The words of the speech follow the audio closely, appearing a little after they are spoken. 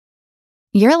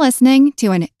You're listening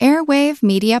to an Airwave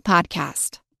Media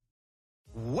Podcast.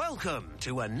 Welcome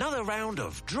to another round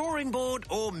of Drawing Board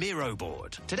or Miro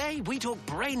Board. Today we talk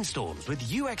brainstorms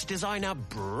with UX designer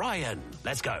Brian.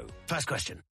 Let's go. First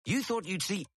question. You thought you'd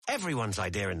see everyone's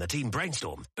idea in the team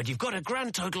brainstorm, but you've got a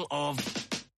grand total of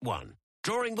 1.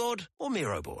 Drawing board or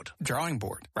Miro board? Drawing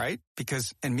board, right?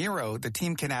 Because in Miro, the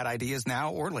team can add ideas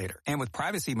now or later. And with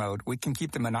privacy mode, we can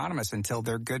keep them anonymous until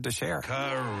they're good to share.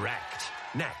 Correct.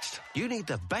 Next, you need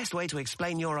the best way to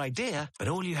explain your idea, but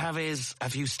all you have is a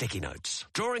few sticky notes.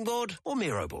 Drawing board or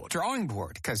Miro board? Drawing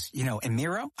board, because, in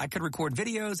Miro, I could record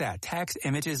videos, add text,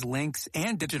 images, links,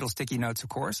 and digital sticky notes, of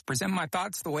course, present my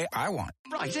thoughts the way I want.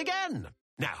 Right again.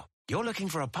 Now, you're looking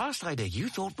for a past idea you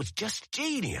thought was just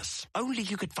genius. Only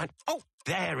you could find... Oh,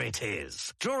 there it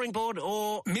is. Drawing board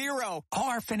or... Miro. All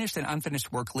our finished and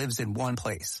unfinished work lives in one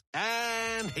place.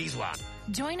 And he's won.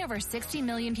 Join over 60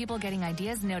 million people getting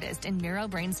ideas noticed in Miro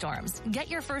Brainstorms. Get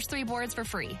your first 3 boards for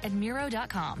free at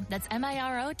Miro.com. That's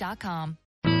Miro.com.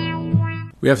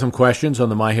 We have some questions on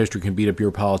the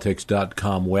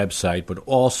myhistorycanbeatupyourpolitics.com website, but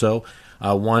also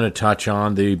I want to touch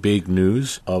on the big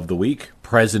news of the week.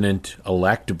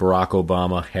 President-elect Barack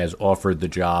Obama has offered the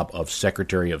job of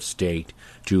Secretary of State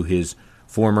to his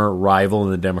former rival in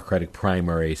the Democratic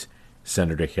primaries,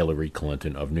 Senator Hillary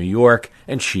Clinton of New York,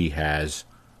 and she has,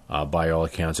 by all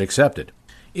accounts, accepted.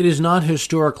 It is not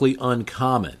historically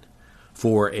uncommon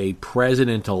for a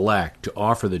president-elect to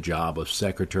offer the job of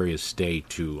Secretary of State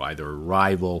to either a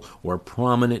rival or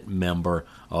prominent member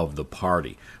of the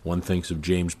party. One thinks of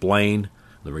James Blaine,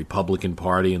 the Republican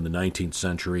Party in the 19th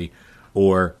century,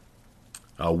 or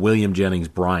William Jennings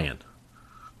Bryan,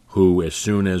 who, as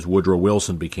soon as Woodrow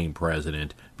Wilson became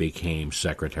president, became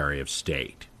Secretary of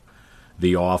State.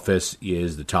 The office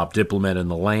is the top diplomat in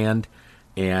the land,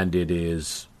 and it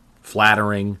is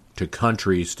flattering to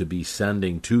countries to be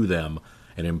sending to them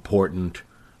an important,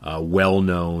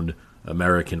 well-known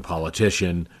American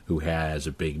politician who has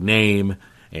a big name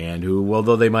and who,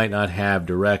 although they might not have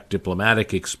direct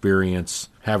diplomatic experience,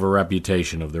 have a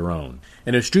reputation of their own.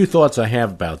 And there's 2 thoughts I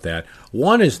have about that.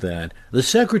 One is that the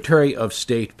Secretary of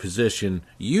State position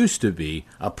used to be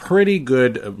a pretty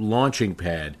good launching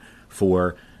pad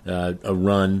for a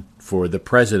run for the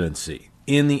presidency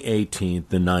in the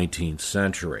 18th and 19th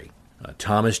century.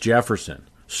 Thomas Jefferson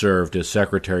served as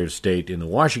Secretary of State in the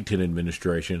Washington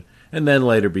administration and then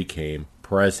later became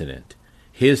president.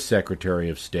 His Secretary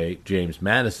of State, James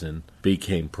Madison,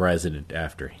 became president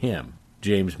after him.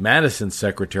 James Madison's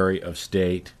Secretary of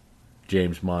State,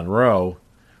 James Monroe,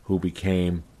 who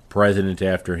became president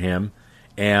after him,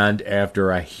 and after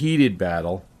a heated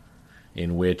battle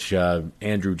in which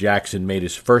Andrew Jackson made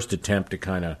his first attempt to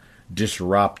kind of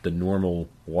disrupt the normal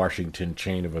Washington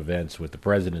chain of events with the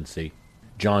presidency,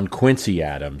 John Quincy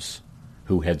Adams,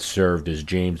 who had served as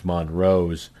James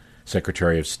Monroe's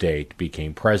Secretary of State,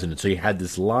 became president. So you had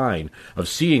this line of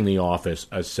seeing the office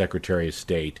as Secretary of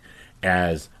State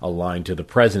as a line to the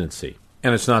presidency.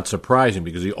 And it's not surprising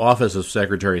because the office of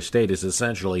Secretary of State is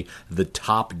essentially the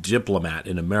top diplomat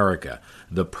in America,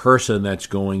 the person that's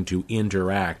going to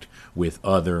interact with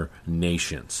other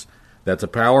nations. That's a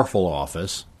powerful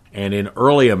office. And in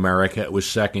early America, it was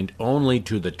second only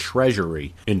to the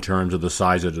Treasury in terms of the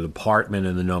size of the department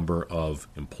and the number of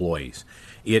employees.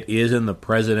 It is in the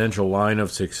presidential line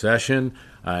of succession,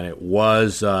 and it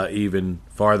was even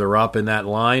farther up in that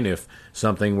line. If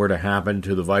something were to happen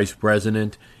to the vice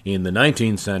president in the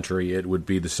 19th century, it would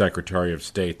be the Secretary of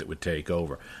State that would take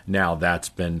over. Now, that's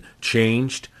been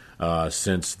changed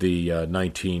since the late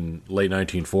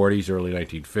 1940s, early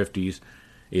 1950s.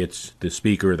 It's the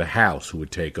Speaker of the House who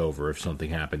would take over if something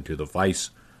happened to the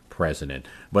Vice President.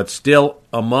 But still,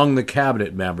 among the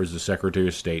cabinet members, the Secretary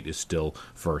of State is still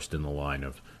first in the line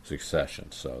of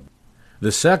succession. So,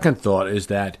 the second thought is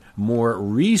that more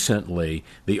recently,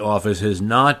 the office has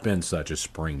not been such a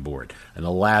springboard. And the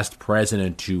last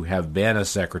president to have been a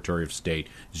Secretary of State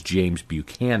is James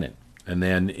Buchanan. And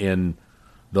then in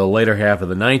the later half of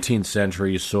the 19th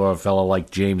century, you saw a fellow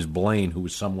like James Blaine, who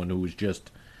was someone who was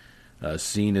just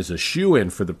seen as a shoo-in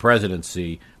for the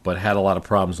presidency, but had a lot of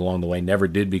problems along the way, never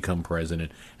did become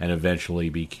president, and eventually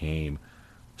became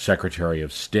Secretary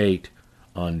of State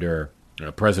under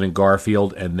President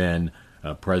Garfield and then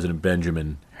President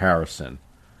Benjamin Harrison.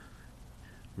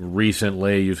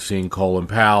 Recently, you've seen Colin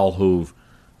Powell, who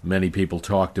many people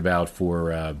talked about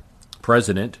for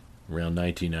president around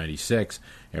 1996.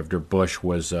 After Bush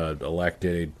was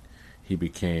elected, he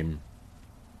became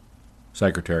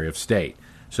Secretary of State.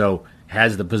 So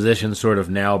has the position sort of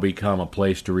now become a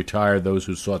place to retire those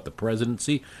who sought the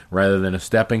presidency rather than a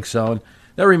stepping stone?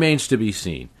 That remains to be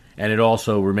seen. And it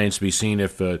also remains to be seen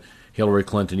if Hillary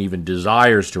Clinton even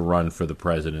desires to run for the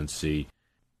presidency.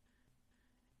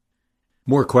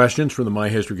 More questions from the My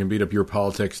History Can Beat Up Your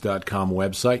Politics.com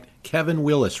website. Kevin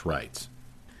Willis writes,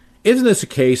 isn't this a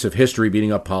case of history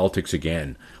beating up politics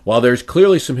again? While there's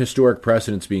clearly some historic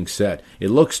precedents being set,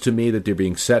 it looks to me that they're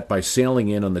being set by sailing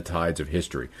in on the tides of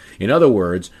history. In other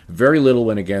words, very little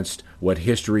went against what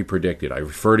history predicted. I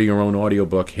refer to your own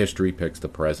audiobook, History Picks the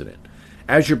President.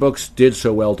 As your books did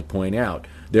so well to point out,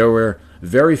 there were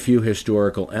very few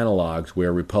historical analogs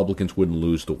where Republicans wouldn't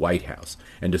lose the White House.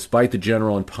 And despite the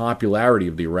general unpopularity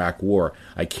of the Iraq War,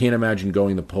 I can't imagine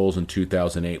going to the polls in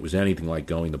 2008 was anything like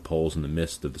going to the polls in the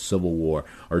midst of the Civil War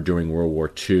or during World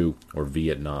War II or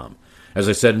Vietnam. As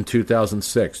I said in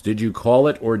 2006, did you call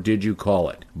it or did you call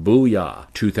it? Booyah!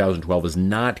 2012 is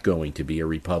not going to be a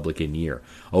Republican year.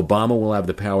 Obama will have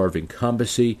the power of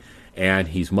incumbency, and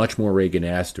he's much more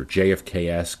Reagan-esque or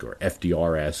JFK-esque or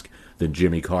FDR-esque than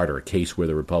Jimmy Carter, a case where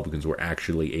the Republicans were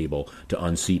actually able to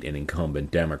unseat an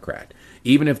incumbent Democrat.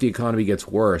 Even if the economy gets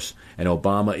worse and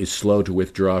Obama is slow to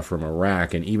withdraw from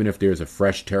Iraq, and even if there's a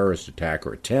fresh terrorist attack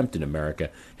or attempt in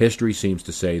America, history seems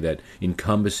to say that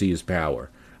incumbency is power.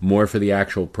 More for the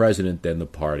actual president than the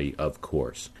party, of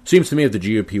course. Seems to me if the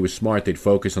GOP was smart, they'd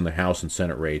focus on the House and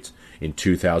Senate rates in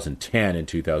 2010 and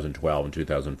 2012 and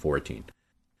 2014.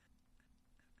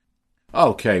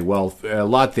 Okay, well, a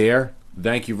lot there.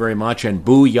 Thank you very much, and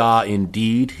booyah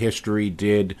indeed. History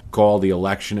did call the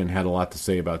election and had a lot to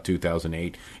say about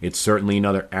 2008. It's certainly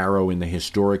another arrow in the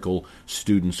historical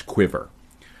student's quiver.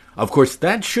 Of course,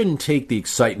 that shouldn't take the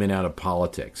excitement out of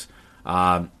politics.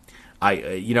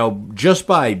 Just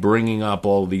by bringing up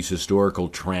all of these historical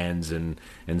trends and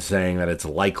saying that it's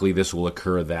likely this will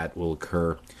occur, that will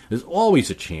occur, there's always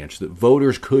a chance that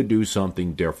voters could do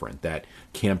something different, that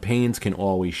campaigns can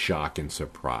always shock and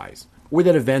surprise, or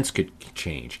that events could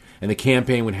change, and the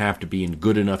campaign would have to be in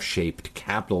good enough shape to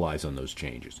capitalize on those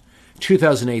changes. In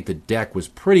 2008, the deck was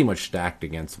pretty much stacked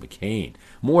against McCain,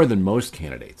 more than most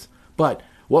candidates. But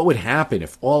what would happen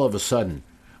if all of a sudden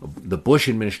the Bush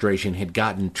administration had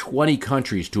gotten 20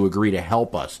 countries to agree to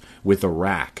help us with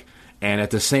Iraq, and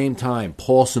at the same time,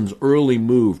 Paulson's early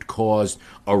move caused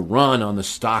a run on the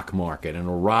stock market and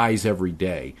a rise every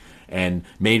day, and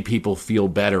made people feel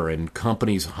better, and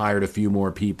companies hired a few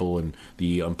more people, and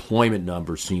the employment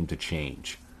numbers seemed to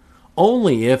change.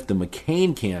 Only if the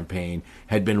McCain campaign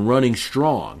had been running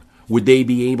strong would they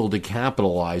be able to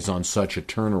capitalize on such a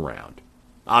turnaround.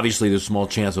 Obviously, there's a small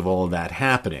chance of all of that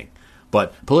happening,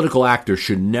 but political actors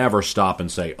should never stop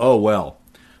and say, oh, well,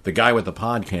 the guy with the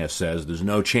podcast says there's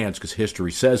no chance because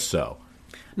history says so.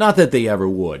 Not that they ever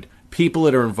would. People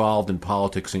that are involved in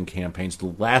politics and campaigns, the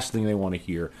last thing they want to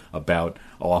hear about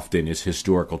often is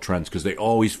historical trends because they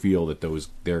always feel that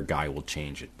their guy will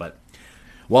change it. But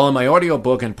while in my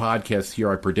audiobook and podcast here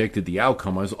I predicted the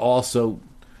outcome, I was also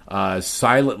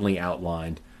silently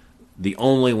outlined the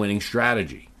only winning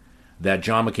strategy, that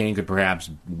John McCain could perhaps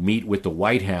meet with the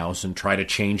White House and try to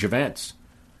change events.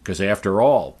 Because after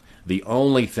all, the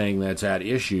only thing that's at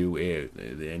issue,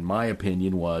 in my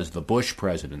opinion, was the Bush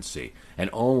presidency. And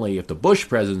only if the Bush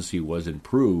presidency was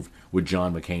improved would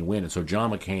John McCain win. And so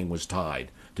John McCain was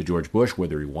tied to George Bush,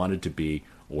 whether he wanted to be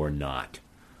or not.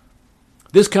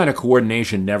 This kind of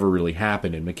coordination never really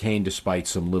happened, and McCain, despite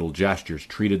some little gestures,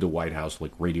 treated the White House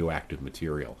like radioactive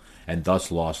material, and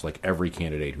thus lost like every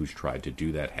candidate who's tried to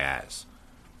do that has.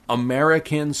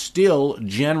 Americans still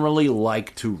generally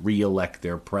like to re-elect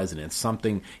their president,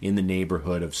 something in the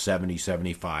neighborhood of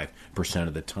 70-75%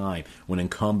 of the time. When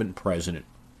incumbent president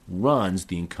runs,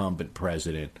 the incumbent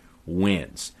president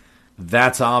wins.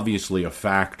 That's obviously a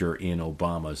factor in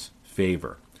Obama's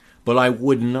favor. But I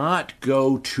would not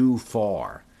go too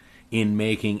far in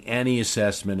making any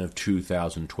assessment of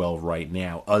 2012 right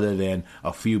now other than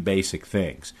a few basic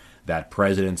things. That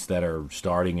presidents that are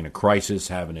starting in a crisis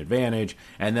have an advantage,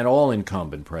 and that all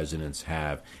incumbent presidents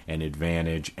have an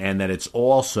advantage, and that it's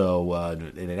also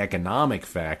an economic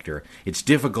factor. It's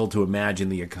difficult to imagine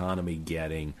the economy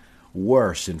getting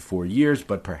worse in 4 years,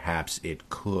 but perhaps it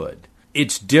could.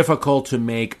 It's difficult to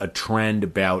make a trend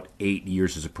about 8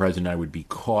 years as a president. I would be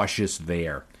cautious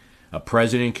there. A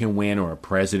president can win or a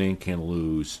president can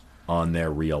lose on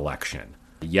their reelection.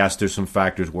 Yes, there's some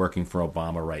factors working for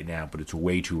Obama right now, but it's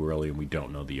way too early and we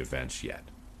don't know the events yet.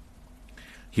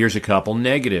 Here's a couple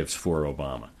negatives for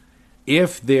Obama.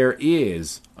 If there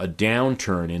is a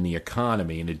downturn in the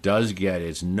economy, and it does get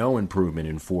its no improvement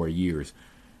in 4 years,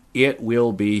 it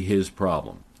will be his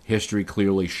problem. History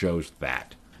clearly shows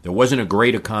that. There wasn't a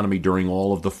great economy during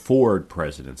all of the Ford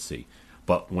presidency,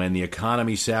 but when the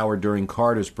economy soured during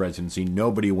Carter's presidency,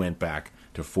 nobody went back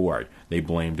to Ford. They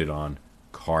blamed it on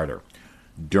Carter.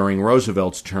 during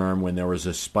Roosevelt's term, when there was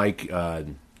a spike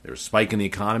in the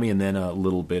economy and then a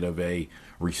little bit of a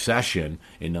recession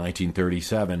in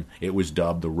 1937, it was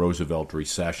dubbed the Roosevelt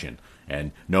recession,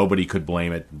 and nobody could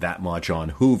blame it that much on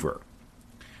Hoover.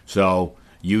 So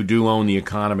you do own the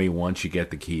economy once you get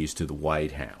the keys to the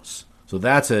White House. So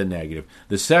that's a negative.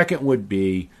 The second would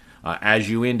be, as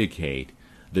you indicate,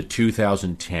 the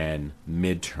 2010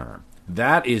 midterm.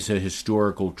 That is a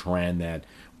historical trend that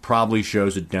probably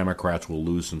shows that Democrats will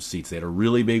lose some seats. They had a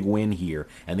really big win here,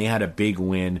 and they had a big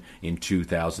win in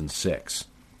 2006.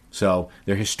 So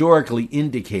they're historically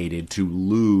indicated to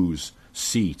lose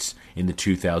seats in the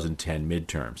 2010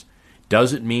 midterms.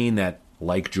 Doesn't mean that,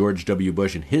 like George W.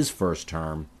 Bush in his first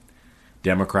term,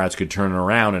 Democrats could turn it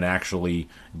around and actually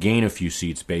gain a few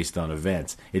seats based on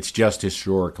events. It's just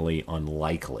historically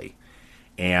unlikely.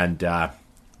 And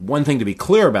one thing to be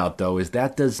clear about, though, is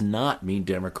that does not mean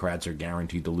Democrats are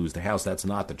guaranteed to lose the House. That's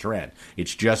not the trend.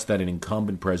 It's just that an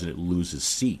incumbent president loses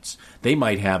seats. They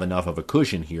might have enough of a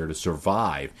cushion here to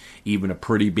survive even a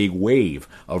pretty big wave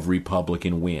of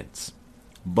Republican wins.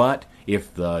 But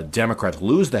if the Democrats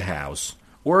lose the House,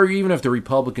 or even if the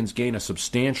Republicans gain a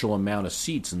substantial amount of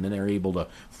seats and then they're able to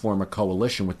form a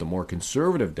coalition with the more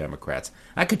conservative Democrats,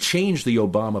 that could change the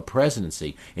Obama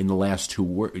presidency in the last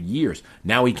 2 years.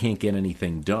 Now he can't get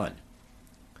anything done.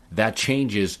 That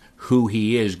changes who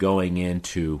he is going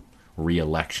into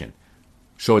re-election.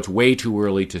 So it's way too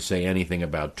early to say anything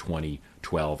about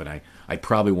 2012, and I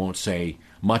probably won't say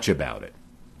much about it.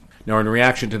 Now, in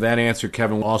reaction to that answer,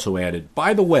 Kevin also added,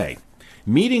 by the way,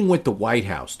 meeting with the White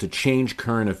House to change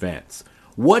current events.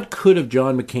 What could have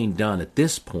John McCain done at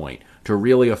this point to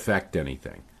really affect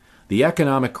anything? The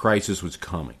economic crisis was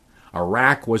coming.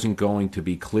 Iraq wasn't going to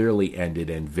be clearly ended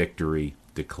and victory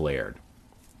declared.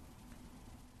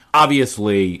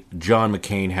 Obviously, John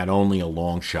McCain had only a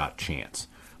long-shot chance.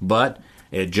 But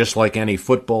just like any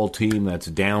football team that's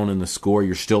down in the score,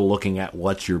 you're still looking at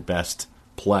what's your best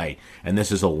play. And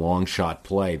this is a long-shot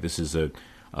play. This is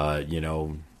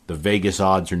the Vegas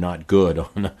odds are not good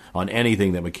on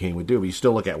anything that McCain would do, but you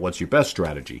still look at what's your best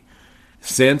strategy.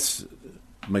 Since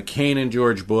McCain and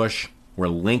George Bush were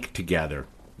linked together,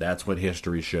 that's what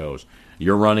history shows.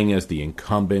 You're running as the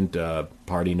incumbent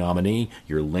party nominee,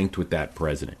 you're linked with that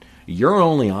president. Your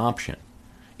only option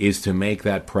is to make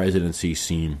that presidency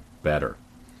seem better.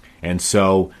 And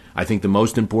so I think the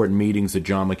most important meetings that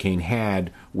John McCain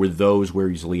had were those where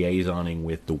he's liaisoning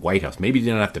with the White House. Maybe he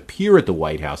didn't have to appear at the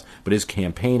White House, but his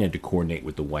campaign had to coordinate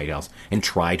with the White House and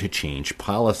try to change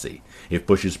policy. If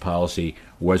Bush's policy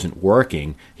wasn't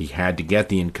working, he had to get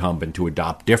the incumbent to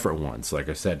adopt different ones. Like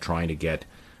I said, trying to get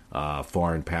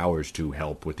foreign powers to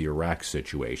help with the Iraq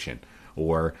situation,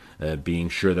 or being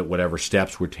sure that whatever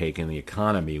steps were taken in the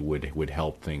economy would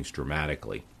help things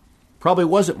dramatically. Probably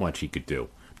wasn't much he could do.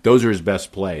 Those are his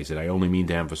best plays, and I only mean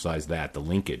to emphasize that. The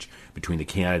linkage between the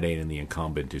candidate and the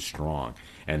incumbent is strong.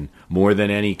 And more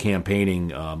than any campaigning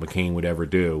McCain would ever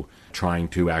do, trying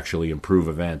to actually improve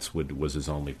events was his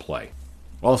only play.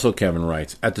 Also, Kevin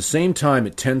writes, at the same time,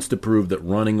 it tends to prove that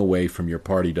running away from your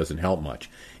party doesn't help much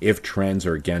if trends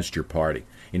are against your party.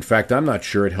 In fact, I'm not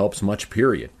sure it helps much,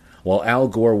 period. While Al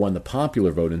Gore won the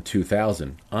popular vote in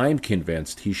 2000, I'm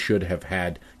convinced he should have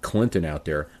had Clinton out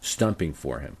there stumping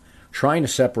for him. Trying to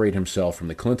separate himself from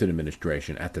the Clinton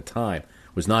administration at the time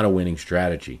was not a winning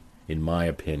strategy, in my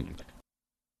opinion.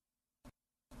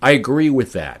 I agree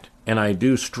with that, and I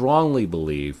do strongly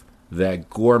believe that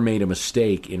Gore made a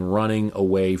mistake in running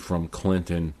away from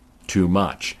Clinton too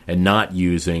much and not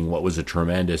using what was a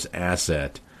tremendous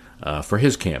asset for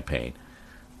his campaign.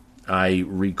 I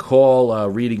recall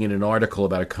reading in an article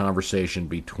about a conversation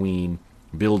between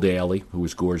Bill Daley, who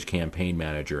was Gore's campaign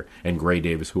manager, and Gray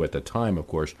Davis, who at the time, of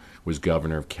course, was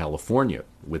governor of California,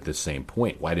 with the same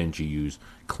point. Why didn't you use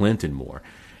Clinton more?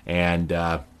 And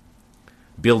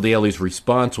Bill Daley's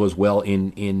response was, well,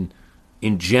 in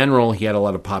general, he had a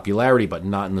lot of popularity, but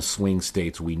not in the swing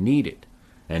states we needed.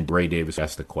 And Gray Davis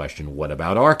asked the question, what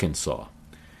about Arkansas?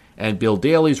 And Bill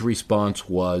Daley's response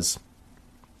was,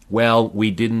 well,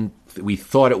 we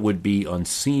thought it would be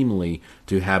unseemly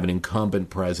to have an incumbent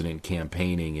president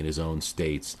campaigning in his own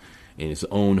states, in his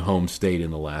own home state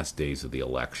in the last days of the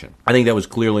election. I think that was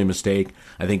clearly a mistake.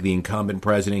 I think the incumbent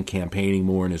president campaigning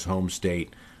more in his home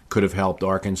state could have helped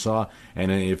Arkansas.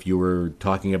 And if you were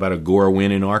talking about a Gore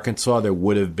win in Arkansas, there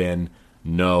would have been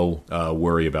no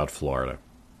worry about Florida.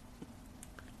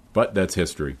 But that's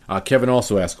history. Kevin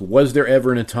also asked, was there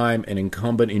ever in a time an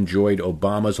incumbent enjoyed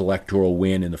Obama's electoral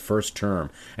win in the first term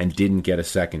and didn't get a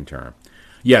second term?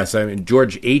 Yes, I mean,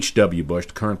 George H.W. Bush,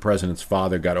 the current president's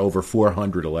father, got over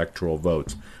 400 electoral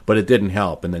votes, but it didn't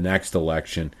help. In the next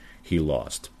election, he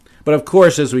lost. But of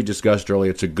course, as we discussed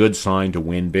earlier, it's a good sign to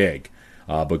win big.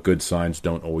 But good signs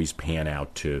don't always pan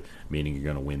out to meaning you're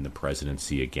going to win the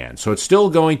presidency again. So it's still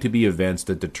going to be events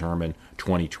that determine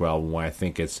 2012, and why I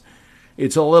think it's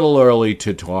a little early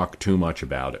to talk too much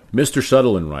about it. Mr.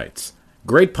 Sutherland writes,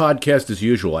 "Great podcast as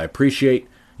usual. I appreciate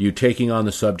you taking on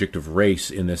the subject of race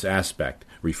in this aspect,"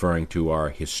 referring to our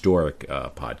historic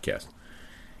podcast.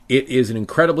 "It is an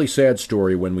incredibly sad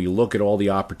story when we look at all the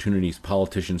opportunities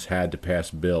politicians had to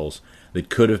pass bills that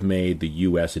could have made the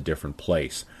U.S. a different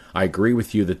place. I agree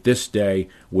with you that this day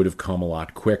would have come a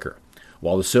lot quicker.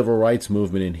 While the civil rights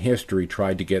movement in history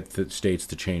tried to get states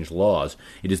to change laws,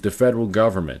 it is the federal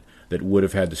government that would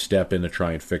have had to step in to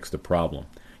try and fix the problem.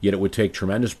 Yet it would take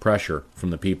tremendous pressure from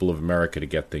the people of America to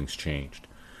get things changed.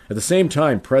 At the same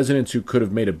time, presidents who could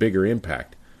have made a bigger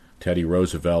impact, Teddy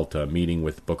Roosevelt meeting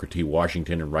with Booker T.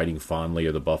 Washington and writing fondly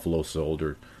of the Buffalo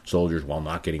soldiers while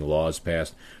not getting laws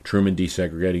passed, Truman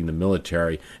desegregating the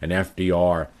military, and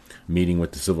FDR meeting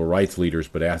with the civil rights leaders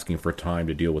but asking for time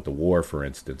to deal with the war, for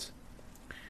instance."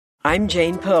 I'm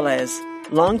Jane Perlez,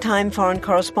 longtime foreign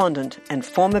correspondent and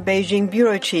former Beijing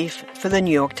bureau chief for the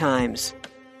New York Times.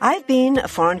 I've been a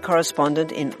foreign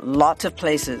correspondent in lots of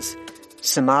places: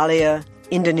 Somalia,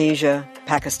 Indonesia,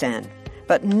 Pakistan,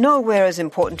 but nowhere as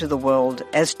important to the world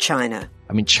as China.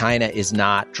 I mean, China is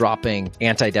not dropping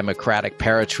anti-democratic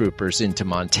paratroopers into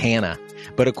Montana.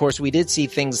 But of course, we did see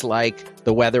things like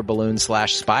the weather balloon /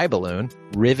 spy balloon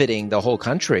riveting the whole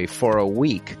country for a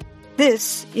week.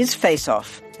 This is Face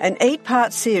Off, an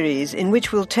 8-part series in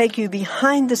which we'll take you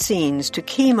behind the scenes to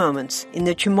key moments in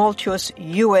the tumultuous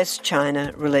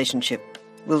U.S.-China relationship.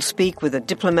 We'll speak with a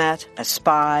diplomat, a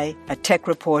spy, a tech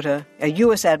reporter, a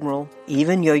U.S. admiral,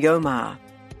 even Yo-Yo Ma.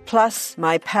 Plus,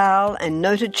 my pal and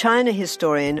noted China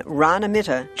historian Rana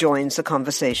Mitter joins the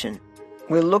conversation.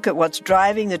 We'll look at what's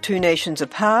driving the two nations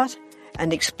apart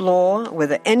and explore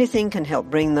whether anything can help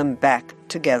bring them back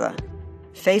together.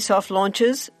 Face Off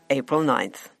launches April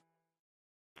 9th.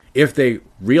 If they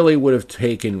really would have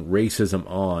taken racism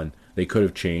on, they could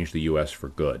have changed the U.S. for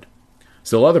good.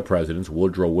 Still other presidents,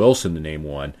 Woodrow Wilson to name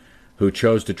one, who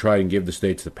chose to try and give the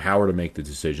states the power to make the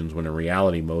decisions when in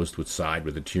reality most would side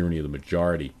with the tyranny of the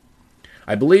majority.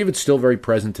 I believe it's still very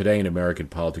present today in American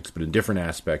politics, but in different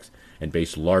aspects and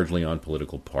based largely on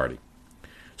political party.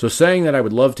 So saying that, I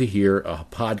would love to hear a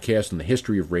podcast on the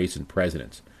history of race and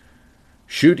presidents.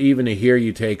 Shoot, even to hear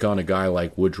you take on a guy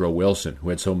like Woodrow Wilson, who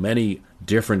had so many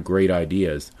different great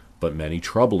ideas, but many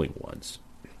troubling ones.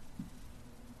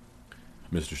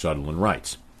 Mr. Sutherland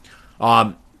writes,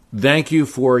 thank you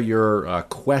for your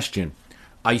question.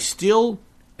 I still,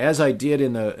 as I did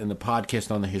in the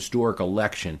podcast on the historic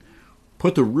election,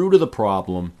 put the root of the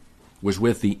problem was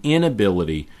with the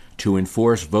inability to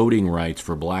enforce voting rights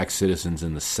for black citizens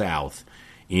in the South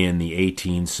in the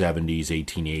 1870s,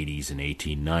 1880s, and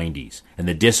 1890s, and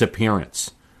the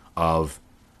disappearance of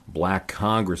black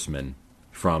congressmen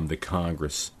from the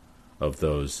Congress of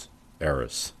those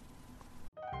eras.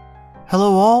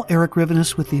 Hello all, Eric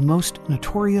Rivenes with the Most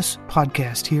Notorious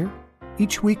podcast here.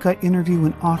 Each week I interview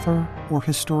an author or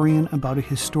historian about a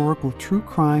historical true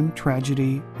crime,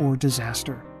 tragedy, or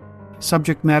disaster.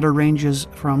 Subject matter ranges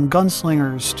from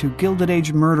gunslingers to Gilded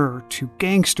Age murder to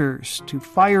gangsters to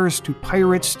fires to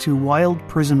pirates to wild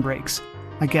prison breaks.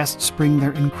 My guests bring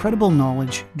their incredible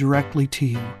knowledge directly to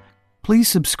you. Please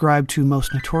subscribe to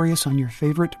Most Notorious on your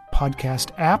favorite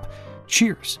podcast app.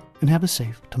 Cheers, and have a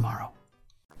safe tomorrow.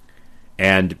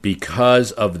 And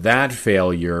because of that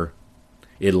failure,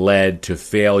 it led to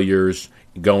failures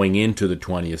going into the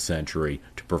 20th century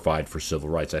to provide for civil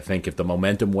rights. I think if the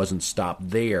momentum wasn't stopped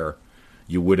there,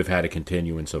 you would have had a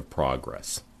continuance of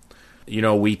progress. You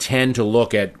know, we tend to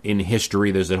look at, in history,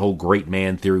 there's that whole great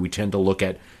man theory, we tend to look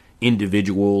at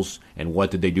individuals and what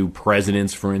did they do,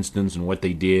 presidents, for instance, and what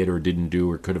they did or didn't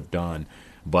do or could have done.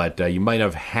 But you might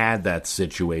have had that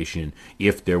situation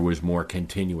if there was more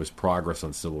continuous progress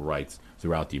on civil rights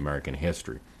throughout the American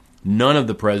history. None of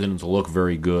the presidents look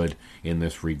very good in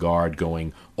this regard,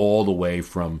 going all the way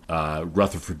from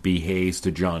Rutherford B. Hayes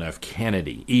to John F.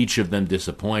 Kennedy. Each of them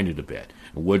disappointed a bit.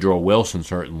 Woodrow Wilson,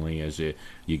 certainly, as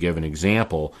you give an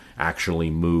example,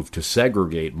 actually moved to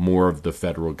segregate more of the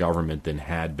federal government than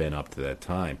had been up to that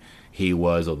time. He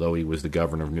was, although he was the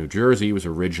governor of New Jersey, he was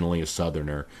originally a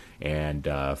Southerner, and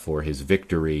for his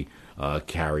victory,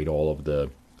 carried all of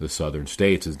the southern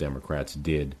states, as Democrats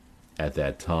did at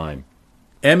that time.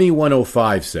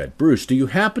 Emmy105 said, Bruce, do you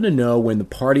happen to know when the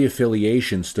party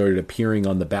affiliation started appearing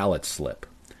on the ballot slip?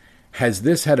 Has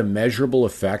this had a measurable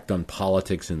effect on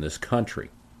politics in this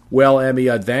country? Well, Emmy,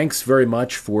 thanks very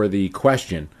much for the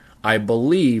question. I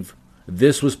believe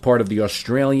This was part of the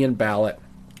Australian ballot,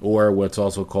 or what's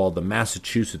also called the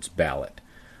Massachusetts ballot,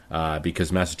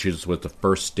 because Massachusetts was the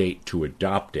first state to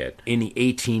adopt it in the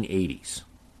 1880s.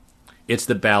 It's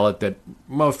the ballot that,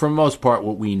 for the most part,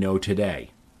 what we know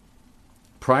today.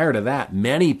 Prior to that,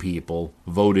 many people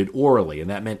voted orally, and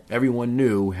that meant everyone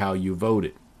knew how you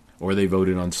voted, or they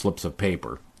voted on slips of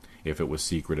paper, if it was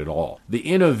secret at all. The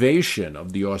innovation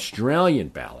of the Australian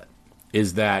ballot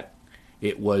is that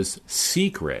it was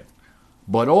secret,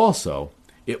 but also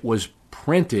it was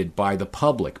printed by the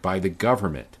public, by the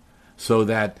government, so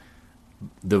that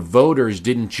the voters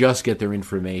didn't just get their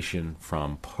information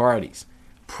from parties.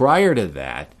 Prior to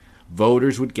that,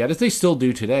 voters would get, as they still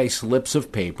do today, slips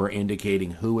of paper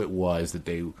indicating who it was that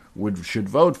they should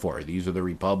vote for. These are the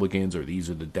Republicans or these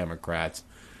are the Democrats.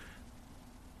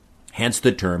 Hence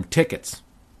the term tickets.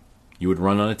 You would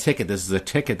run on a ticket. This is a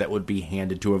ticket that would be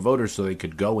handed to a voter so they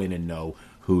could go in and know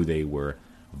who they were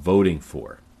voting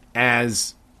for.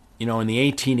 As, in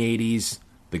the 1880s,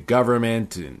 the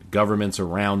government and governments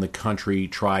around the country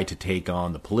tried to take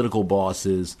on the political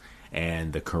bosses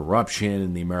and the corruption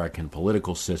in the American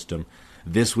political system.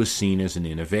 This was seen as an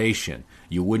innovation.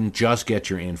 You wouldn't just get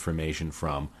your information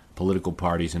from political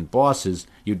parties and bosses,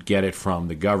 you'd get it from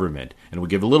the government. And it would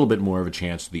give a little bit more of a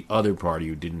chance to the other party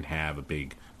who didn't have a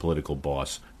big political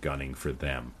boss gunning for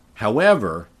them.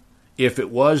 However, if it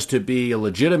was to be a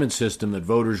legitimate system that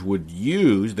voters would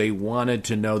use, they wanted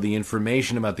to know the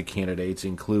information about the candidates,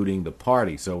 including the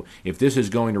party. So if this is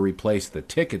going to replace the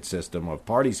ticket system of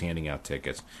parties handing out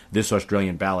tickets, this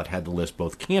Australian ballot had to list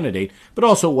both candidate, but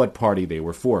also what party they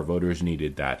were for. Voters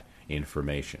needed that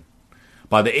information.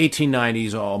 By the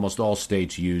 1890s, almost all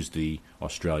states used the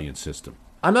Australian system.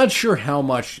 I'm not sure how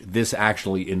much this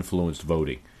actually influenced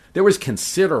voting. There was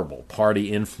considerable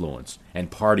party influence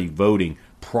and party voting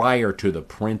prior to the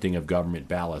printing of government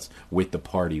ballots with the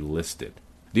party listed.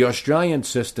 The Australian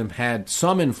system had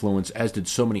some influence, as did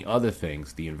so many other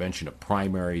things, the invention of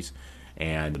primaries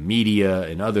and media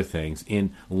and other things,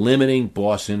 in limiting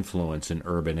boss influence in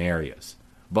urban areas.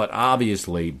 But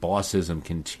obviously, bossism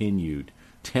continued.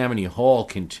 Tammany Hall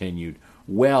continued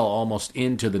well almost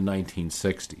into the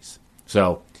 1960s.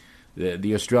 So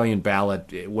the Australian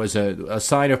ballot was a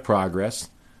sign of progress.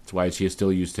 That's why it's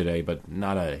still used today, but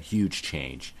not a huge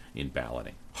change in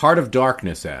balloting. Heart of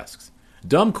Darkness asks,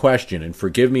 dumb question, and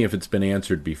forgive me if it's been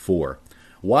answered before.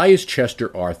 Why is Chester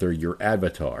Arthur your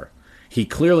avatar? He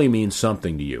clearly means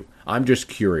something to you. I'm just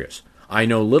curious. I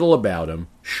know little about him.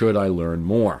 Should I learn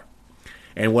more?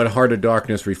 And what Heart of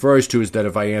Darkness refers to is that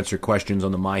if I answer questions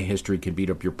on the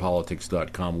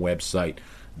myhistorycanbeatupyourpolitics.com website,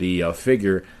 the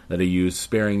figure that I use,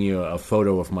 sparing you a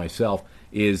photo of myself,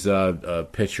 is a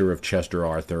picture of Chester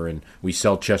Arthur, and we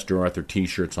sell Chester Arthur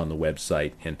t-shirts on the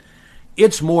website. And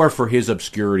it's more for his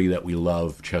obscurity that we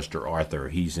love Chester Arthur.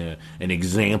 He's an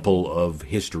example of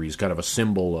history. He's kind of a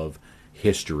symbol of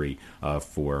history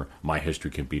for My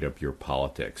History Can Beat Up Your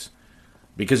Politics.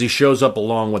 Because he shows up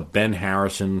along with Ben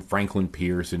Harrison, Franklin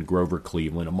Pierce, and Grover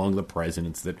Cleveland among the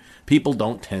presidents that people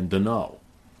don't tend to know.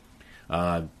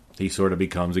 He sort of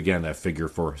becomes, again, that figure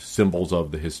for symbols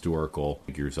of the historical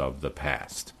figures of the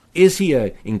past. Is he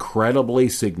an incredibly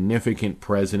significant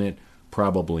president?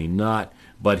 Probably not,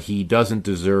 but he doesn't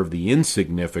deserve the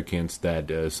insignificance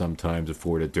that sometimes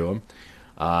afforded to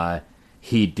him.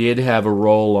 He did have a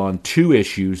role on two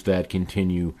issues that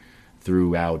continue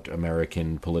throughout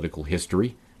American political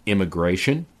history.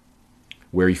 Immigration,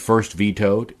 where he first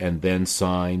vetoed and then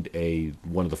signed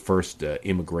one of the first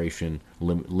immigration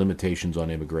limitations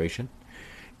on immigration.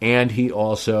 And he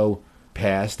also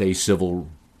passed a civil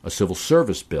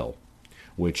service bill,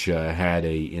 which had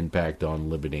an impact on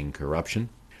limiting corruption.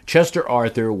 Chester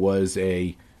Arthur was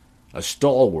a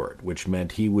stalwart, which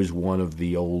meant he was one of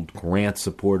the old Grant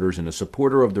supporters and a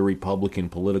supporter of the Republican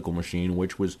political machine,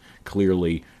 which was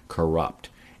clearly corrupt.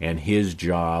 And his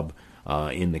job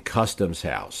in the Customs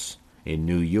House in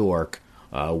New York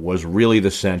was really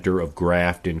the center of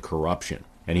graft and corruption.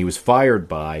 And he was fired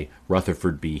by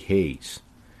Rutherford B. Hayes.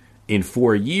 In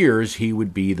 4 years, he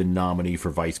would be the nominee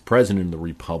for vice president of the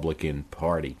Republican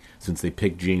Party, since they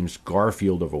picked James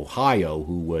Garfield of Ohio,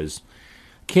 who was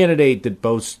a candidate that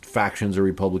both factions of the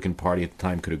Republican Party at the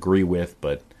time could agree with,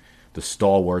 but the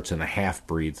stalwarts and the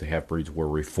half-breeds were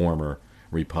reformer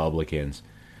Republicans.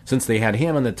 Since they had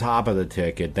him on the top of the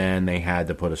ticket, then they had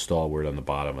to put a stalwart on the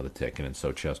bottom of the ticket, and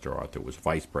so Chester Arthur was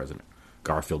vice president.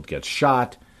 Garfield gets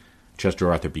shot,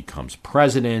 Chester Arthur becomes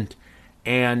president,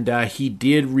 and he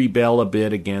did rebel a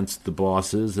bit against the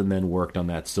bosses and then worked on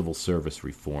that civil service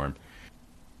reform.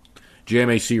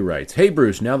 JMAC writes, Hey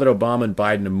Bruce, now that Obama and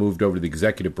Biden have moved over to the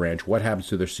executive branch, what happens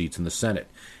to their seats in the Senate?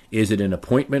 Is it an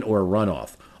appointment or a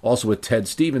runoff? Also, with Ted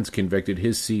Stevens convicted,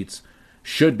 his seats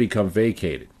should become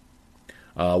vacated.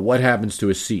 What happens to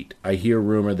his seat? I hear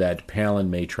rumor that Palin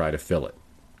may try to fill it.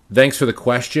 Thanks for the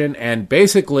question. And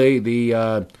basically,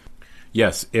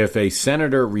 yes, if a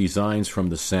senator resigns from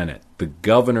the Senate, the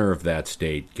governor of that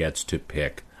state gets to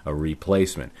pick a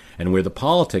replacement. And where the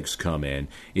politics come in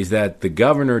is that the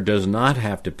governor does not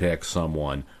have to pick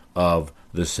someone of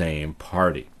the same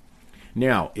party.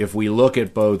 Now, if we look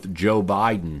at both Joe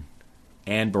Biden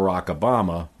and Barack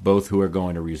Obama, both who are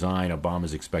going to resign,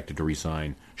 Obama's expected to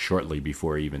resign shortly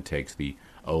before he even takes the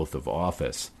oath of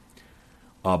office.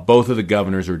 Both of the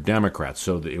governors are Democrats,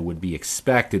 so that it would be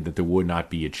expected that there would not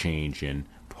be a change in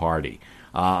party.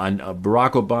 On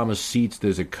Barack Obama's seats,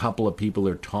 there's a couple of people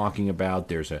they're talking about.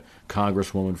 There's a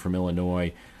congresswoman from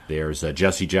Illinois. There's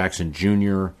Jesse Jackson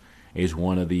Jr. is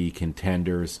one of the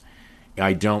contenders.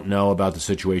 I don't know about the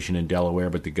situation in Delaware,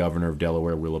 but the governor of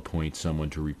Delaware will appoint someone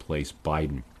to replace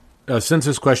Biden. Since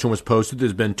this question was posted,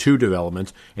 there's been two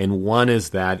developments, and one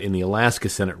is that in the Alaska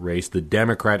Senate race, the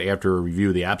Democrat, after a review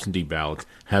of the absentee ballots,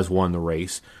 has won the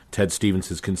race. Ted Stevens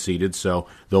has conceded, so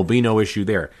there'll be no issue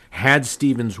there. Had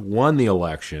Stevens won the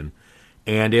election,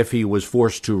 and if he was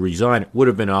forced to resign, it would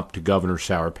have been up to Governor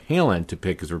Sarah Palin to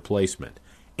pick his replacement.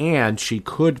 And she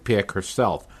could pick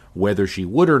herself. Whether she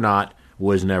would or not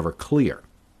was never clear.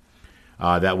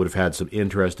 That would have had some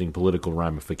interesting political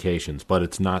ramifications, but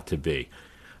it's not to be.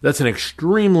 That's an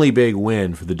extremely big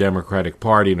win for the Democratic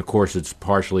Party, and of course it's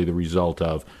partially the result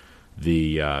of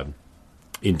the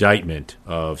indictment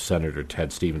of Senator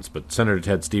Ted Stevens. But Senator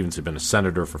Ted Stevens had been a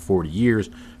senator for 40 years,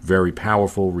 very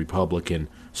powerful Republican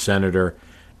senator,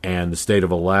 and the state of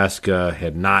Alaska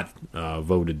had not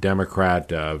voted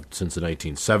Democrat since the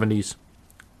 1970s,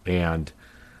 and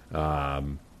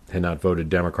had not voted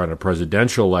Democrat in a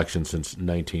presidential election since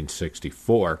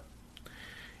 1964.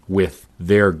 With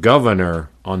their governor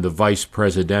on the vice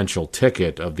presidential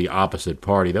ticket of the opposite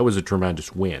party. That was a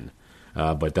tremendous win,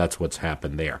 but that's what's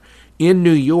happened there. In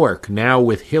New York, now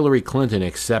with Hillary Clinton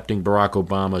accepting Barack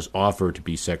Obama's offer to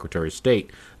be Secretary of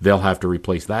State, they'll have to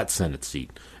replace that Senate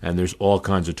seat. And there's all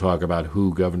kinds of talk about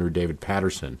who Governor David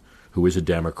Paterson, who is a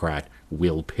Democrat,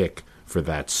 will pick for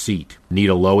that seat.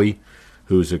 Nita Lowey,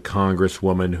 who's a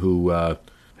congresswoman who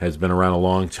has been around a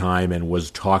long time and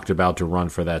was talked about to run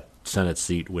for that Senate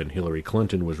seat when Hillary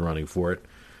Clinton was running for it.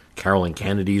 Carolyn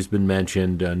Kennedy's been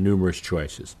mentioned, numerous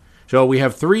choices. So we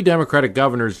have 3 Democratic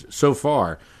governors so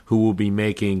far who will be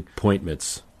making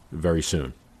appointments very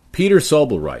soon. Peter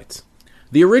Sobel writes,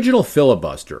 the original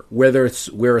filibuster,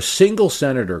 where a single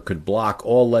senator could block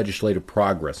all legislative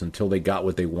progress until they got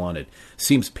what they wanted,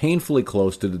 seems painfully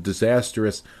close to the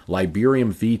disastrous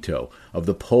Liberian veto of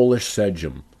the Polish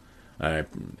Sejm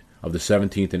of the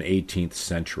 17th and 18th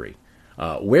century.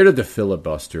 Where did the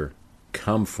filibuster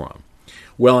come from?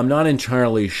 Well, I'm not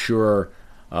entirely sure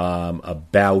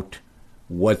about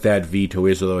what that veto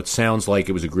is, although it sounds like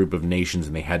it was a group of nations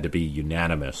and they had to be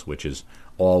unanimous, which is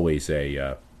always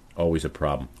a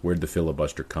problem. Where did the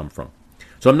filibuster come from?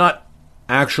 So I'm not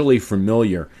actually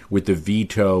familiar with the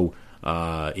veto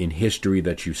in history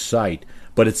that you cite,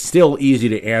 but it's still easy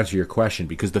to answer your question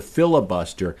because the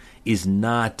filibuster is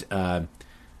not...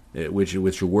 which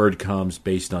a word comes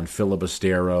based on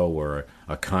filibustero, or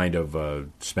a kind of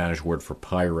Spanish word for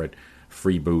pirate,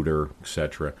 freebooter,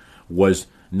 etc., was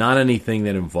not anything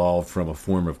that involved from a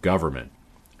form of government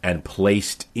and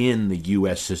placed in the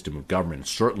U.S. system of government. It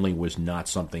certainly was not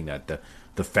something that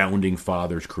the Founding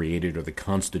Fathers created or the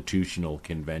Constitutional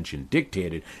Convention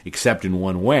dictated, except in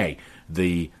one way.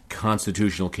 The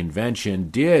Constitutional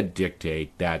Convention did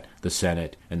dictate that the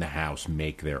Senate and the House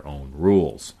make their own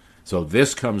rules. So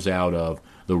this comes out of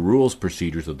the rules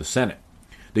procedures of the Senate.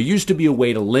 There used to be a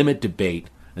way to limit debate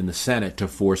in the Senate to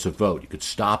force a vote. You could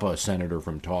stop a senator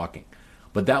from talking.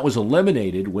 But that was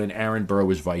eliminated when Aaron Burr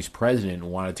was vice president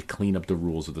and wanted to clean up the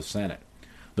rules of the Senate.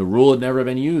 The rule had never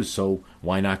been used, so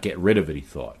why not get rid of it, he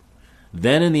thought.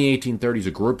 Then in the 1830s,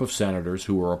 a group of senators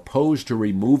who were opposed to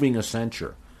removing a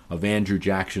censure of Andrew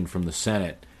Jackson from the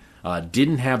Senate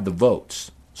didn't have the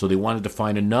votes, so they wanted to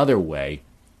find another way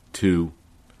to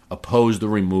oppose the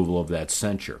removal of that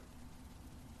censure.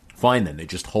 Fine then, they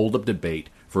just hold up debate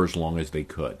for as long as they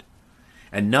could.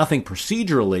 And nothing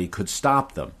procedurally could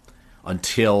stop them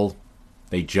until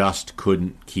they just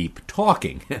couldn't keep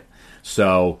talking.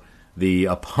 So the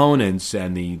opponents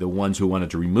and the ones who wanted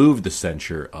to remove the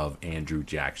censure of Andrew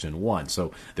Jackson won.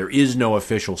 So there is no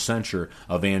official censure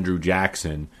of Andrew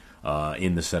Jackson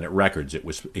in the Senate records. It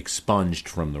was expunged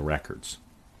from the records.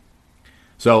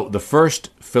 So the first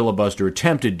filibuster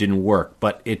attempted didn't work,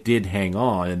 but it did hang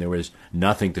on, and there was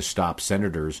nothing to stop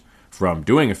senators from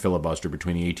doing a filibuster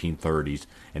between the 1830s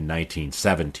and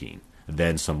 1917.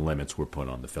 Then some limits were put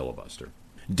on the filibuster.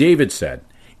 David said,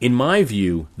 "In my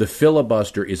view, the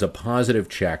filibuster is a positive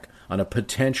check on a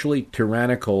potentially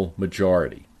tyrannical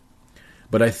majority.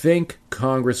 But I think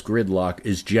Congress gridlock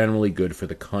is generally good for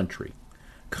the country.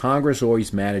 Congress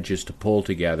always manages to pull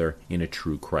together in a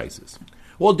true crisis."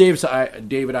 Well,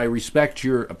 David, I respect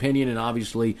your opinion, and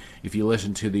obviously, if you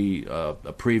listen to the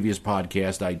previous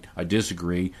podcast, I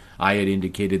disagree. I had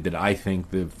indicated that I think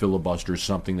the filibuster is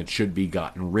something that should be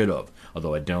gotten rid of,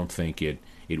 although I don't think it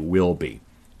will be.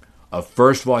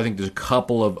 First of all, I think there's a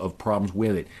couple of problems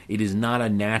with it. It is not a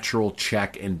natural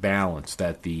check and balance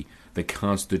that the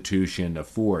Constitution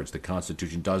affords. The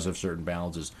Constitution does have certain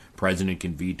balances. President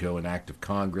can veto an act of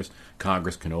Congress.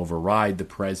 Congress can override the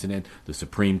president. The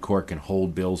Supreme Court can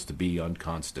hold bills to be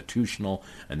unconstitutional.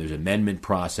 And there's an amendment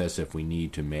process if we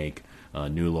need to make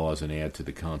new laws and add to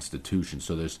the Constitution.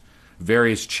 So there's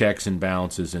various checks and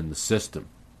balances in the system.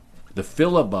 The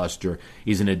filibuster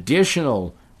is an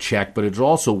additional check, but it's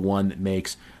also one that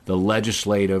makes the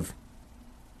legislative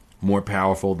more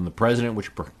powerful than the president,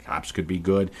 which perhaps could be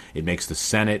good. It makes the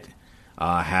Senate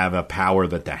have a power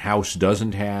that the House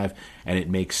doesn't have, and it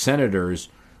makes senators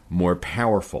more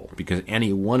powerful because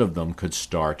any one of them could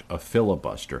start a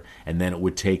filibuster, and then it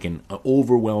would take an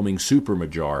overwhelming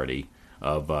supermajority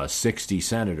of 60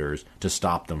 senators to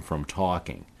stop them from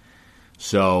talking.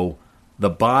 So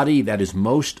the body that is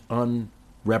most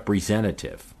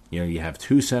unrepresentative, you have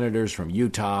 2 senators from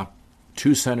Utah,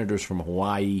 2 senators from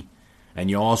Hawaii, and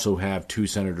you also have 2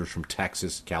 senators from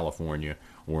Texas, California,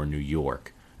 or New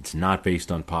York. It's not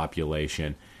based on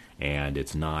population, and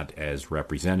it's not as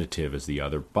representative as the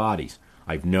other bodies.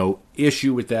 I have no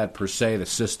issue with that per se. The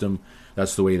system,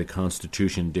 that's the way the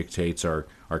Constitution dictates our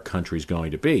country's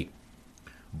going to be.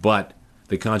 But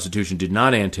the Constitution did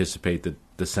not anticipate that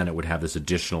the Senate would have this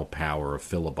additional power of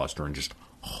filibuster and just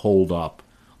hold up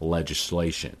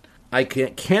legislation. I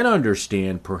can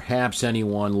understand perhaps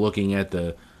anyone looking at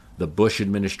the Bush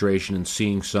administration and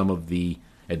seeing some of the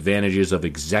advantages of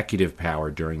executive power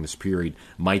during this period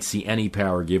might see any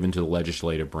power given to the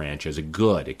legislative branch as a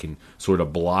good. It can sort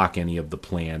of block any of the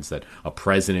plans that a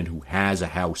president who has a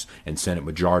House and Senate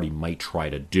majority might try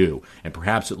to do, and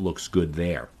perhaps it looks good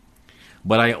there.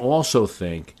 But I also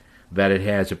think that it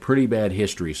has a pretty bad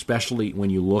history, especially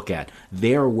when you look at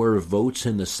there were votes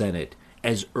in the Senate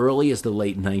as early as the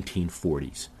late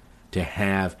 1940s to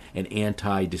have an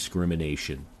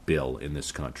anti-discrimination bill in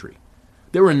this country.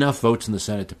 There were enough votes in the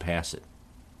Senate to pass it.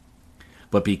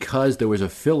 But because there was a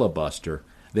filibuster,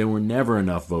 there were never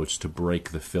enough votes to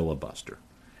break the filibuster.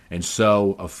 And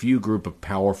so a few group of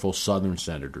powerful Southern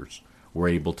senators were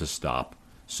able to stop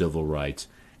civil rights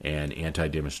and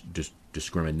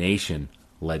anti-discrimination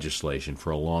legislation for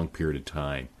a long period of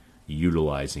time,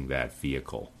 utilizing that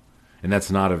vehicle. And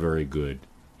that's not a very good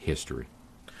history.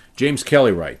 James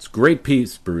Kelly writes, "Great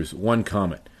piece, Bruce. One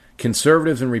comment.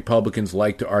 Conservatives and Republicans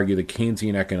like to argue that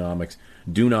Keynesian economics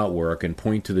do not work and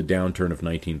point to the downturn of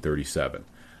 1937.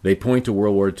 They point to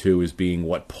World War II as being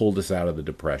what pulled us out of the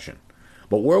Depression.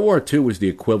 But World War II was the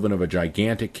equivalent of a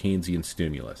gigantic Keynesian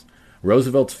stimulus.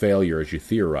 Roosevelt's failure, as you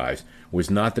theorize, was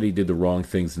not that he did the wrong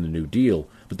things in the New Deal,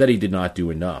 but that he did not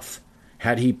do enough.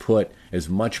 Had he put as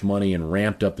much money and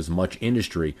ramped up as much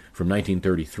industry from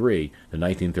 1933 to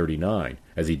 1939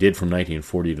 as he did from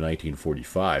 1940 to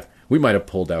 1945, we might have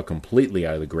pulled out completely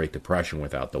out of the Great Depression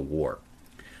without the war.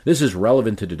 This is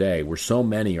relevant to today, where so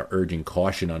many are urging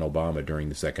caution on Obama during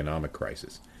this economic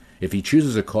crisis. If he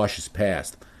chooses a cautious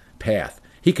path,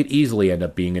 he could easily end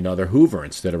up being another Hoover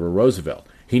instead of a Roosevelt.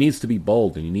 He needs to be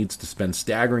bold, and he needs to spend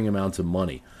staggering amounts of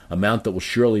money, amount that will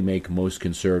surely make most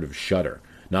conservatives shudder,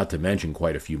 not to mention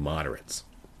quite a few moderates."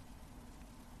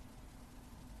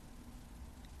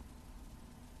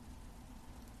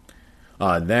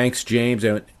 Thanks, James.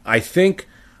 And I think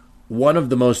one of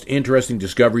the most interesting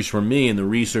discoveries for me in the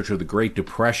research of the Great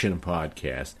Depression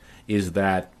podcast is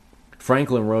that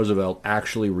Franklin Roosevelt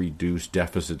actually reduced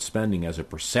deficit spending as a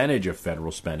percentage of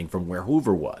federal spending from where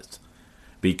Hoover was.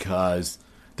 Because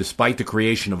despite the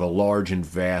creation of a large and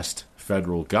vast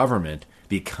federal government,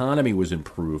 the economy was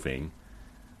improving,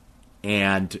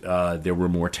 and there were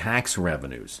more tax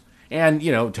revenues. And,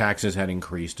 taxes had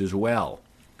increased as well.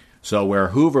 So where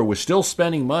Hoover was still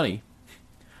spending money,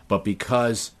 but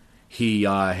because he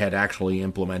had actually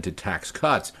implemented tax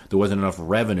cuts, there wasn't enough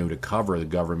revenue to cover the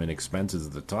government expenses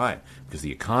at the time, because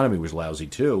the economy was lousy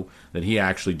too, that he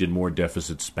actually did more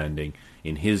deficit spending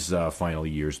in his final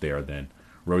years there than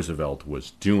Roosevelt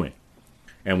was doing.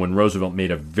 And when Roosevelt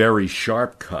made a very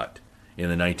sharp cut in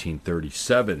the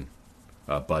 1937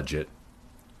 budget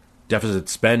deficit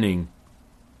spending,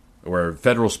 or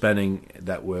federal spending,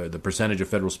 that were the percentage of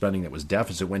federal spending that was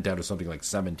deficit went down to something like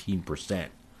 17%,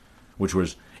 which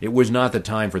was not the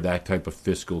time for that type of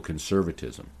fiscal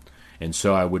conservatism. And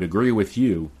so I would agree with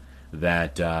you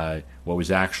that what was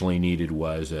actually needed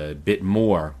was a bit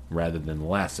more rather than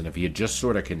less. And if he had just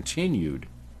sort of continued,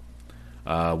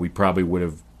 we probably would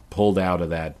have pulled out of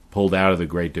the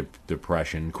Great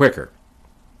Depression quicker.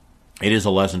 It is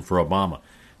a lesson for Obama.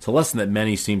 It's a lesson that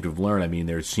many seem to have learned. I mean,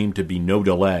 there seemed to be no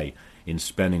delay in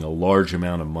spending a large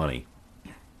amount of money,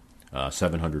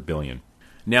 $700 billion.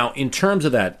 Now, in terms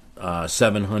of that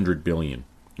 $700 billion,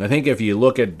 I think if you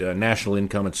look at national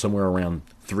income, it's somewhere around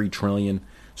 $3 trillion.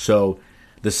 So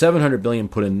the $700 billion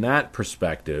put in that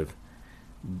perspective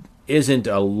isn't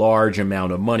a large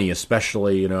amount of money,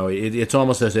 especially, it's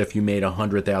almost as if you made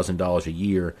 $100,000 a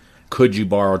year. Could you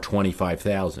borrow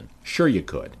 $25,000? Sure you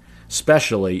could,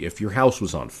 especially if your house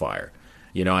was on fire.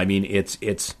 It's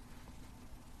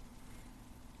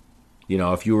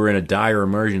if you were in a dire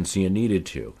emergency and needed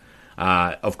to.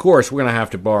 Of course, we're going to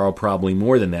have to borrow probably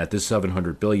more than that. This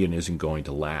 $700 billion isn't going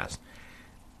to last.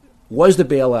 Was the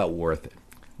bailout worth it?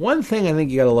 One thing I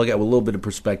think you got to look at with a little bit of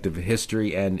perspective of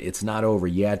history, and it's not over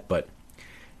yet, but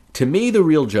to me the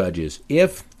real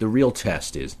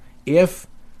test is if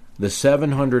the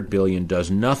 $700 billion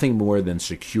does nothing more than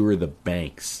secure the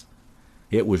banks,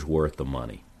 it was worth the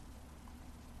money.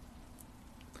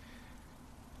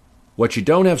 What you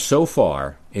don't have so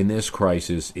far in this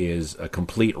crisis is a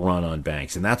complete run on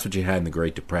banks, and that's what you had in the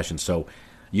Great Depression. So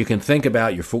you can think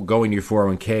about going to your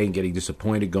 401k and getting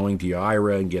disappointed, going to your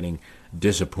IRA and getting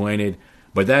disappointed,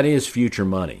 but that is future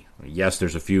money. Yes,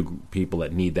 there's a few people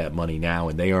that need that money now,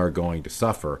 and they are going to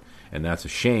suffer, and that's a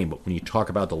shame. But when you talk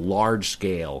about the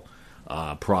large-scale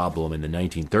problem in the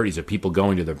 1930s of people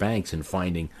going to their banks and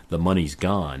finding the money's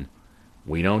gone,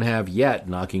 we don't have yet,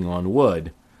 knocking on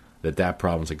wood, that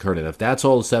problem's occurred. And if that's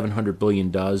all the $700 billion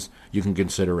does, you can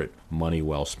consider it money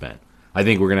well spent. I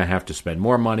think we're going to have to spend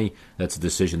more money. That's a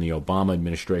decision the Obama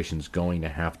administration is going to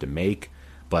have to make.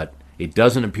 But it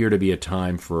doesn't appear to be a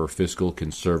time for fiscal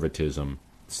conservatism,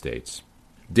 states.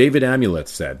 David Amulet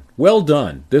said, "Well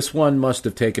done. This one must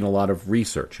have taken a lot of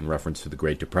research," in reference to the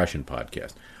Great Depression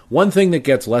podcast. "One thing that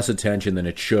gets less attention than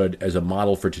it should as a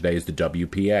model for today is the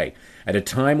WPA. At a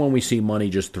time when we see money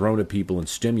just thrown at people in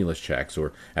stimulus checks,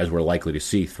 or as we're likely to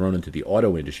see, thrown into the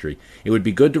auto industry, it would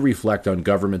be good to reflect on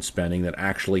government spending that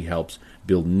actually helps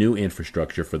build new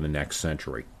infrastructure for the next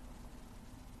century."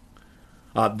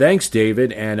 Thanks,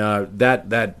 David. And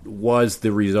that was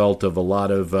the result of a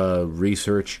lot of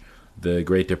research. The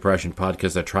Great Depression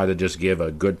podcast, I try to just give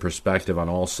a good perspective on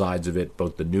all sides of it,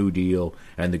 both the New Deal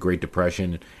and the Great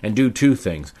Depression, and do two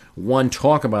things. One,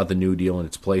 talk about the New Deal and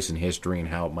its place in history and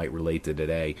how it might relate to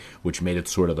today, which made it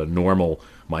sort of the normal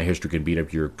My History Can Beat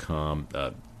Up Your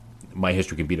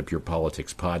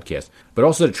Politics podcast. But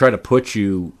also to try to put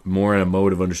you more in a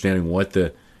mode of understanding what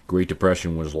the Great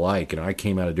Depression was like. And I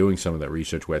came out of doing some of that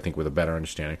research, I think, with a better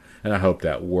understanding, and I hope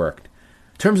that worked.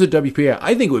 In terms of WPA,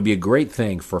 I think it would be a great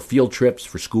thing for field trips,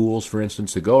 for schools, for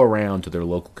instance, to go around to their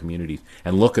local communities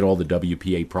and look at all the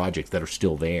WPA projects that are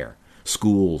still there.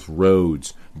 Schools,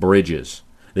 roads, bridges.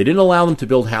 They didn't allow them to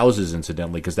build houses,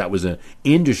 incidentally, because that was an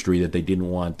industry that they didn't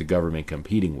want the government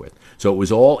competing with. So it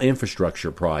was all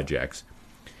infrastructure projects.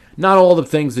 Not all the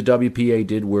things the WPA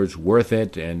did was worth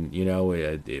it, and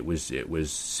it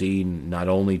was seen not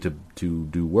only to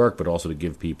do work, but also to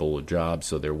give people a job,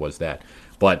 so there was that.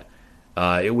 But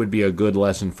it would be a good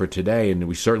lesson for today, and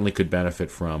we certainly could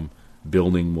benefit from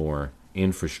building more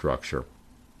infrastructure.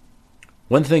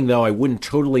 One thing, though, I wouldn't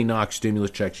totally knock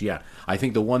stimulus checks yet. I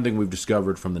think the one thing we've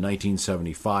discovered from the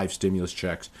 1975 stimulus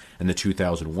checks and the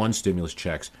 2001 stimulus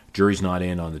checks, jury's not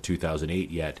in on the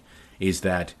 2008 yet, is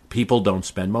that people don't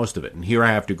spend most of it. And here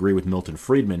I have to agree with Milton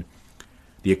Friedman,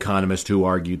 the economist who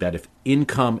argued that if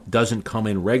income doesn't come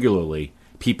in regularly,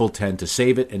 people tend to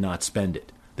save it and not spend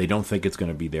it. They don't think it's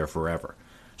going to be there forever.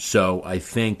 So I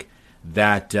think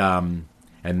that,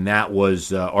 and that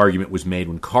was argument was made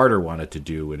when Carter wanted to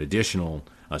do an additional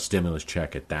stimulus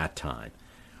check at that time.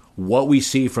 What we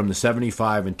see from the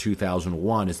 75 and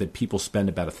 2001 is that people spend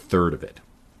about a third of it.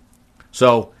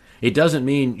 So it doesn't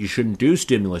mean you shouldn't do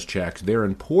stimulus checks. They're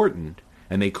important,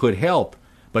 and they could help,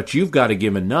 but you've got to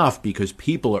give enough because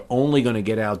people are only going to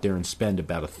get out there and spend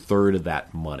about a third of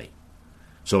that money.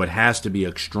 So it has to be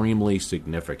extremely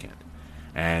significant,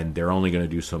 and they're only going to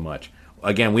do so much.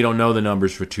 Again, we don't know the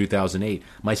numbers for 2008.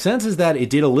 My sense is that it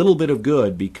did a little bit of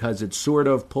good because it sort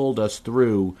of pulled us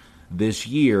through this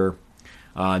year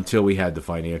until we had the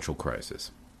financial crisis.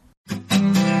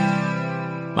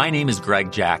 My name is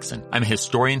Greg Jackson. I'm a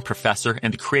historian, professor,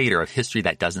 and the creator of History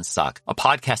That Doesn't Suck, a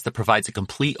podcast that provides a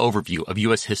complete overview of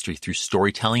U.S. history through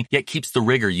storytelling, yet keeps the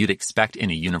rigor you'd expect in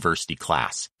a university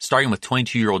class. Starting with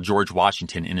 22-year-old George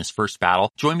Washington in his first battle,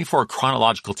 join me for a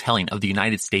chronological telling of the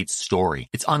United States story,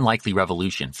 its unlikely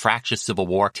revolution, fractious civil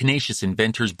war, tenacious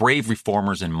inventors, brave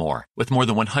reformers, and more. With more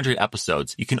than 100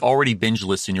 episodes, you can already binge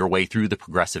listen your way through the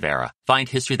progressive era. Find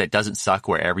History That Doesn't Suck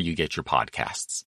wherever you get your podcasts.